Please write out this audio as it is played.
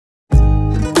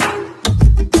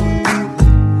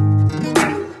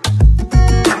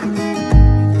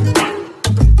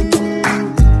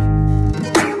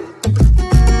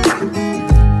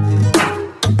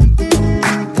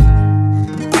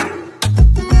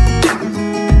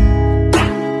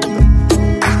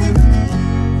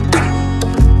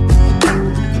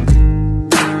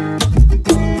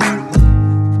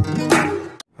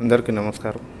అందరికీ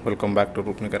నమస్కారం. Welcome back to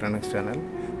Roopnikharnx channel.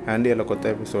 And ఇలా కొత్త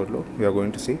ఎపిసోడ్లో we are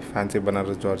going to see fancy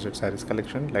Banaras georgette saris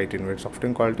collection, light in weight, soft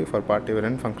in quality for party wear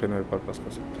and function wear purpose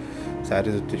కోసం.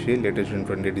 శారీస్ వచ్చేసి latest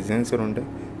 20 designs ఉంటాయి.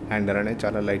 And అలానే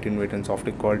చాలా light in weight and soft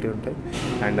in quality ఉంటాయి.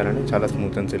 And అలానే చాలా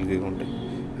smooth and సిల్కీగా ఉంటాయి.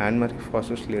 And మరి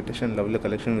fastest latest and lovely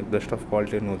collection with best of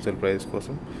quality and wholesale price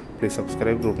కోసం please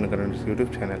subscribe Roopnikharnx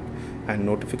YouTube channel. And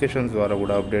notifications ద్వారా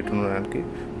కూడా అప్డేట్ ఉండడానికి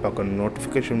పక్కన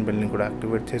నోటిఫికేషన్ బెల్ని కూడా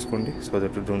యాక్టివేట్ చేసుకోండి, so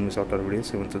that you don't miss out our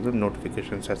videos even to the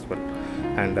notifications as well.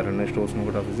 And అలానే స్టోర్స్ని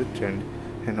కూడా visit చేయండి.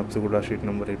 And Habsiguda Street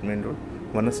No. 8 Main Road,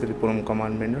 VANASTHALIPURAM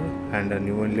Command Main Road, and a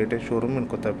new and latest showroom in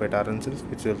KOTHAPET RNCs,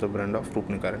 which is the brand of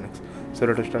Roopnikharnx. So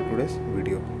let us start today's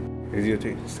video. This is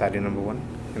saree number 1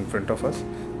 in front of us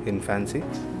in fancy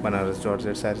Banaras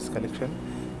Georgette sarees collection,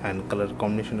 and color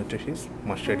combination వచ్చేసి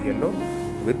mustard yellow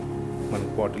with మన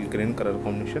bottle green colour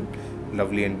combination,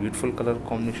 lovely and beautiful colour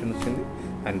combination వచ్చింది.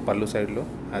 And పళ్ళు సైడ్లో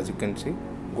as you can see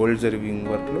gold జరీవింగ్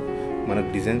వర్క్లో మనకు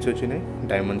designs వచ్చినాయి,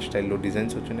 diamond స్టైల్లో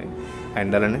designs వచ్చినాయి.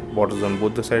 అండ్ అలానే borders on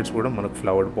both the sides కూడా మనకు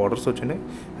ఫ్లవర్డ్ బార్డర్స్ వచ్చినాయి.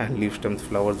 అండ్ లీవ్ స్టెమ్స్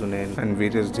ఫ్లవర్స్ ఉన్నాయి అండ్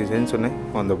వేరియస్ డిజైన్స్ ఉన్నాయి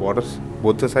on the borders.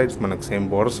 Both the sides మనకు సేమ్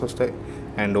బార్డర్స్ వస్తాయి.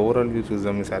 అండ్ ఓవరాల్ వ్యూ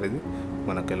చూద్దాం ఈ శారీది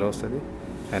మనకు ఎలా వస్తుంది.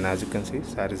 And as you can see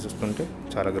sari చూస్తుంటే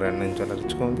చాలా గ్రాండ్ అండ్ చాలా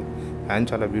రిచ్గా ఉంది అండ్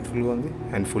చాలా బ్యూటిఫుల్గా ఉంది.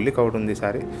 అండ్ ఫుల్లీ కవర్డ్ ఉంది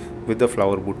sari with the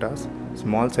flower buttas.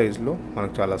 Small సైజ్లో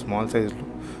మనకు చాలా స్మాల్ సైజ్లో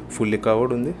ఫుల్లీ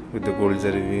కవర్డ్ ఉంది with the gold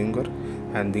zari weaving work.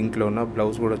 And దీంట్లో ఉన్న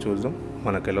బ్లౌజ్ కూడా చూద్దాం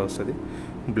మనకు ఎలా వస్తుంది.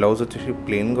 బ్లౌజ్ వచ్చేసి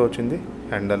ప్లెయిన్గా వచ్చింది.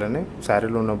 అండ్ అలానే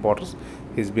శారీలో ఉన్న borders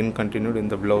is been continued in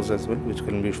the blouse as well, which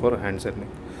can be for hands and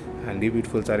neck. And ఈ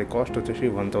బ్యూటిఫుల్ శారీ కాస్ట్ వచ్చేసి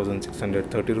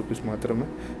 1630 రూపీస్ మాత్రమే.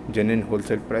 Genuine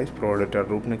wholesale price provided at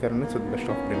Roopnikharnx with best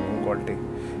of premium quality.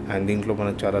 And దీంట్లో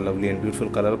మనకు చాలా lovely and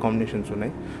beautiful colour combinations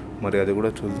ఉన్నాయి, మరి అది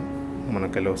కూడా చూద్దాం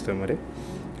మనకు ఎలా వస్తాయి మరి.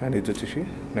 అండ్ ఇది వచ్చేసి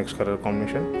next colour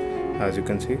combination as you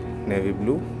can see navy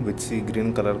blue with sea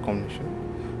green colour combination.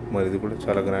 మరి ఇది కూడా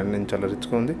చాలా గ్రాండ్ అండ్ చాలా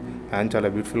రిచ్గా ఉంది అండ్ చాలా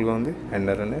బ్యూటిఫుల్గా ఉంది. అండ్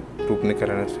అలానే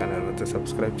Roopnikharnx ఛానల్ ఎవరైతే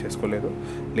సబ్స్క్రైబ్ చేసుకోలేదో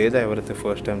లేదా ఎవరైతే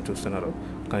ఫస్ట్ టైం చూస్తున్నారో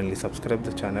kindly subscribe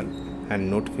the channel. And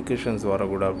notifications ద్వారా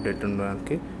కూడా అప్డేట్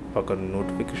ఉండడానికి పక్కన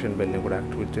నోటిఫికేషన్ బెల్ని కూడా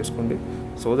యాక్టివేట్ చేసుకోండి,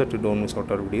 so that you don't miss out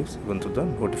our videos even to the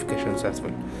notifications as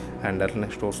well. And అట్లనే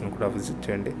స్టోర్స్ని కూడా విజిట్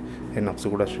చేయండి. In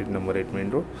Habsiguda Street No. 8 Main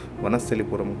Road,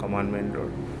 VANASTHALIPURAM Command Main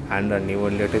Road, and a new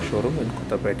and latest showroom in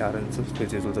KOTHAPET RNCs,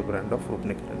 which is the brand of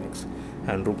Roopnikharnx.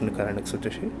 And Roopnikharnx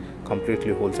వచ్చేసి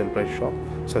completely wholesale price shop.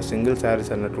 So single saris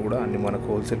అన్నట్టు కూడా అన్ని మనకు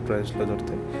wholesale ప్రైస్లో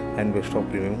దొరుకుతాయి and best of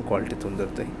premium క్వాలిటీతో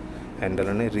దొరుకుతాయి. And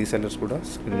అలానే రీసెల్లర్స్ కూడా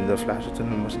స్క్రీన్ మీద ఫ్లాష్ వచ్చిన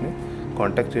నెంబర్స్ని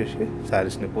కాంటాక్ట్ చేసి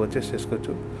శారీస్ని పర్చేస్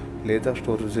చేసుకోవచ్చు, లేదా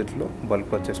స్టోర్ విజిట్లో బల్క్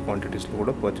పర్చేస్ క్వాంటిటీస్లో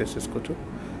కూడా పర్చేస్ చేసుకోవచ్చు.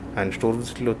 అండ్ స్టోర్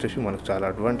విజిట్లో వచ్చేసి మనకు చాలా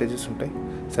అడ్వాంటేజెస్ ఉంటాయి,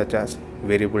 such as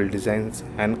variable designs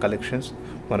and collections.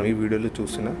 మనం ఈ వీడియోలో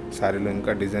చూసిన శారీలో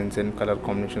ఇంకా డిజైన్స్ అండ్ కలర్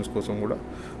కాంబినేషన్స్ కోసం కూడా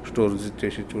స్టోర్ విజిట్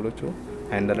చేసి చూడొచ్చు.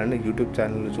 అండ్ అలానే యూట్యూబ్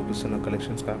ఛానల్లో చూపిస్తున్న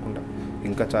కలెక్షన్స్ కాకుండా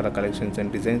ఇంకా చాలా కలెక్షన్స్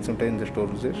అండ్ డిజైన్స్ ఉంటాయి in the store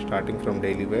visit, starting from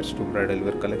daily wears to bridal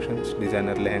wear collections,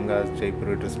 designer lehengas,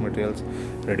 Jaipur dress materials,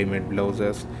 readymade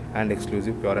blouses and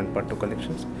exclusive pure and పట్టు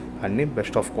కలెక్షన్స్. అన్నీ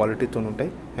బెస్ట్ ఆఫ్ క్వాలిటీతో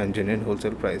ఉంటాయి అండ్ జెన్యున్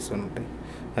హోల్సేల్ ప్రైస్తో ఉంటాయి.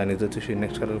 అండ్ ఇది వచ్చేసి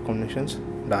next colour combinations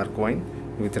dark wine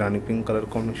with Rani pink color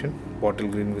combination, bottle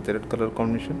green with red color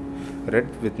combination, red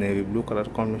with navy blue color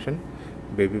combination,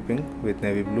 baby pink with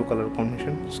navy blue color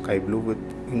combination, sky blue with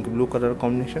ink blue color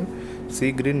combination,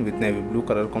 sea green with navy blue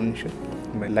color combination,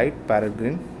 light parrot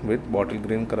green with bottle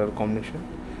green color combination,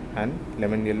 and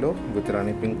lemon yellow with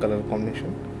Rani pink color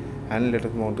combination. And let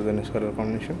us move on to the next color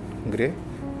combination, grey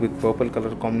with purple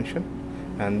color combination,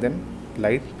 and then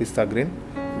light pista green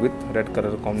with red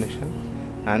color combination.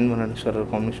 And one next color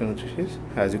combination వచ్చేసి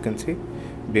as you can see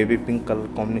baby pink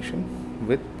colour combination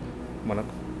with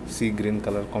మనకు sea green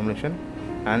colour combination.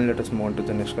 And let us move on to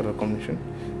the next color combination,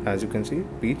 as you can see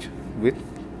peach with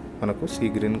మనకు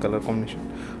sea green colour combination,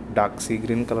 dark sea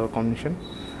green colour combination.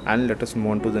 And let us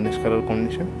move on to the next color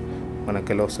combination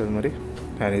మనకు ఎలా వస్తుంది మరి.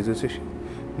 And ఇది వచ్చేసి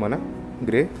మన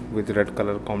grey with red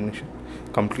colour combination.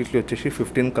 Completely వచ్చేసి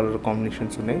 15 colour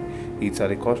combinations ఉన్నాయి. ఈ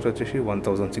సారీ కాస్ట్ వచ్చేసి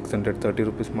 1630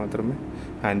 రూపీస్ మాత్రమే.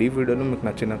 అండ్ ఈ వీడియోలో మీకు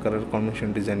నచ్చిన కలర్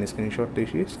కాంబినేషన్ డిజైన్ని స్క్రీన్ షాట్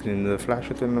తీసి స్క్రీన్ మీద ఫ్లాష్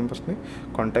వచ్చిన నెంబర్స్ని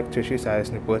కాంటాక్ట్ చేసి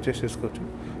శారీస్ని పర్చేస్ చేసుకోవచ్చు,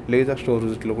 లేదా స్టోర్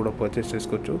విజిట్లో కూడా పర్చేస్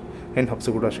చేసుకోవచ్చు. And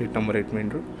Habsiguda Street No. 8 Main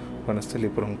Road,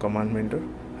 VANASTHALIPURAM Command Main Road,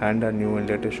 and a new and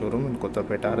latest showroom in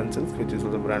KOTHAPET RNCs, which is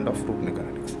the brand of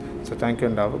Roopnikharnx. So thank you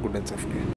and have a good and safe day.